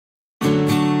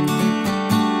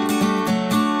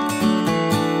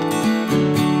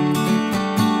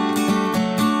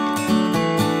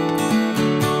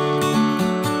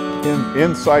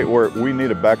In site work, we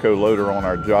need a backhoe loader on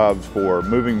our jobs for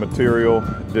moving material,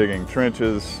 digging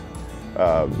trenches.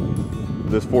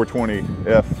 This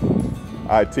 420F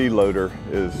IT loader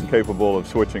is capable of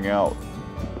switching out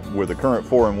with a current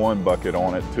 4-in-1 bucket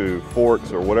on it to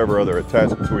forks or whatever other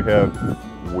attachments we have.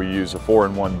 We use a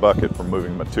 4-in-1 bucket for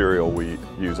moving material. We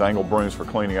use angle brooms for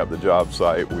cleaning up the job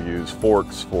site. We use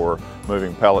forks for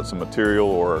moving pallets of material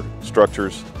or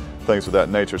structures, things of that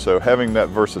nature. So having that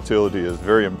versatility is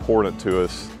very important to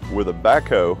us. With a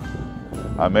backhoe,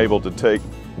 I'm able to take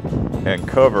and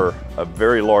cover a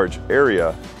very large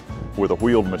area with a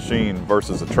wheeled machine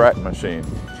versus a tracked machine.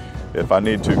 If I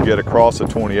need to get across a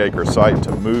 20-acre site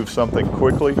to move something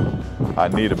quickly, I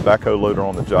need a backhoe loader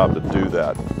on the job to do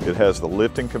that. It has the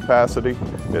lifting capacity,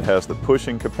 it has the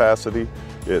pushing capacity,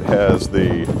 it has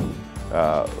the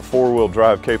four-wheel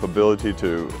drive capability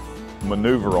to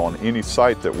maneuver on any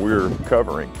site that we're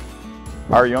covering.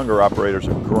 Our younger operators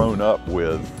have grown up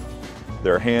with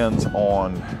their hands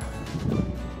on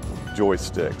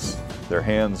joysticks, their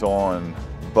hands on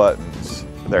buttons,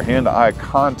 their hand-to-eye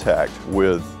contact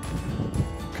with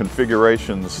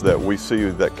configurations that we see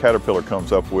that Caterpillar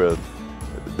comes up with.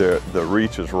 The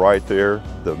reach is right there,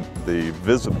 the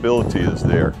visibility is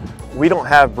there. We don't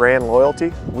have brand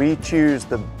loyalty. We choose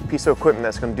the piece of equipment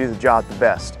that's going to do the job the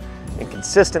best. And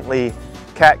consistently,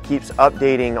 CAT keeps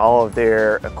updating all of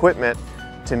their equipment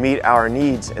to meet our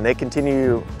needs, and they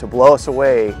continue to blow us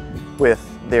away with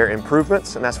their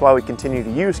improvements, and that's why we continue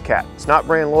to use CAT. It's not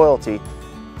brand loyalty,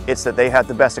 it's that they have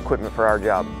the best equipment for our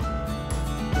job.